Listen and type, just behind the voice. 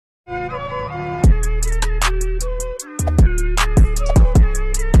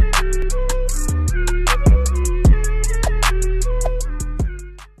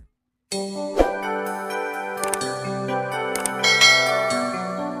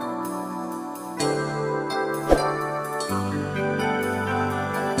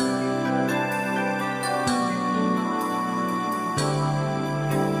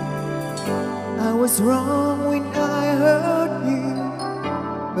wrong when I hurt you?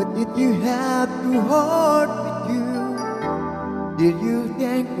 But did you have to hurt me too? Did you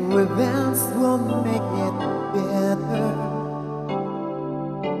think revenge will make it better?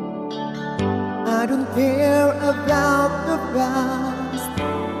 I don't care about the past,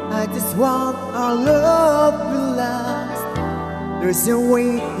 I just want our love to last. There's a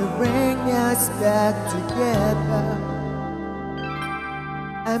way to bring us back together.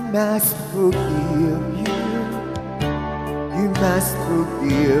 I must forgive you, you must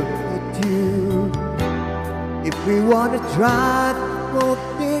forgive me too. If we wanna try to put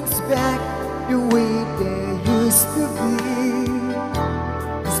things back the way they used to be,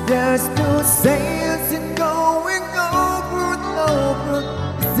 'cause there's no sense in going over and over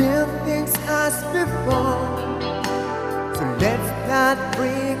the same things as before. So let's not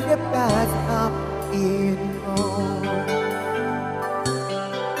bring the past up anymore.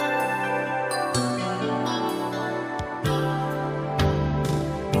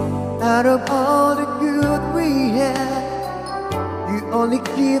 Out of all the good we had, you only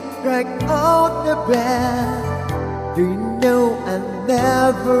keep track of the bad. Do you know I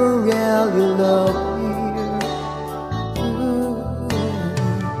never really loved you?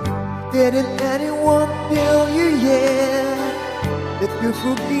 Didn't anyone tell you yet that you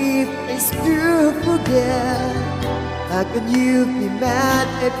forgive is to forget? How can you be mad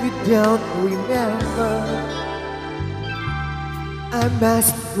if you don't remember? I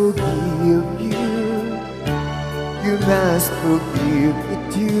must forgive you, you must forgive me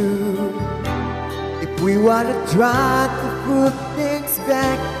too. If we wanna try to put things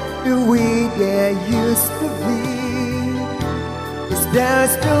back the way they used to be, 'cause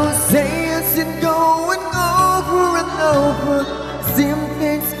there's no sense in going over and over the same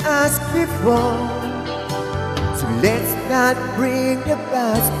things as before. So let's not bring the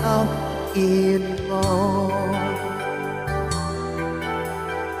past up anymore.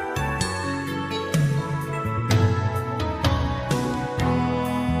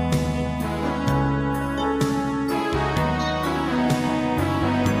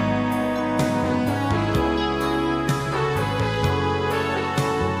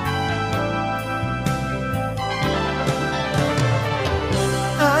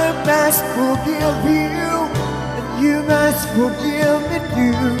 I must forgive you, and you must forgive me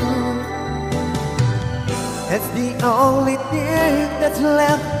too. That's the only thing that's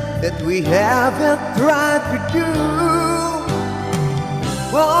left that we haven't tried to do.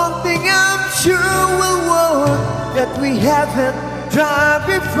 One thing I'm sure will work that we haven't tried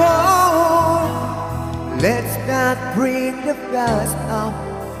before. Let's not bring the past up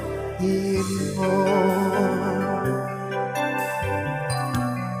anymore.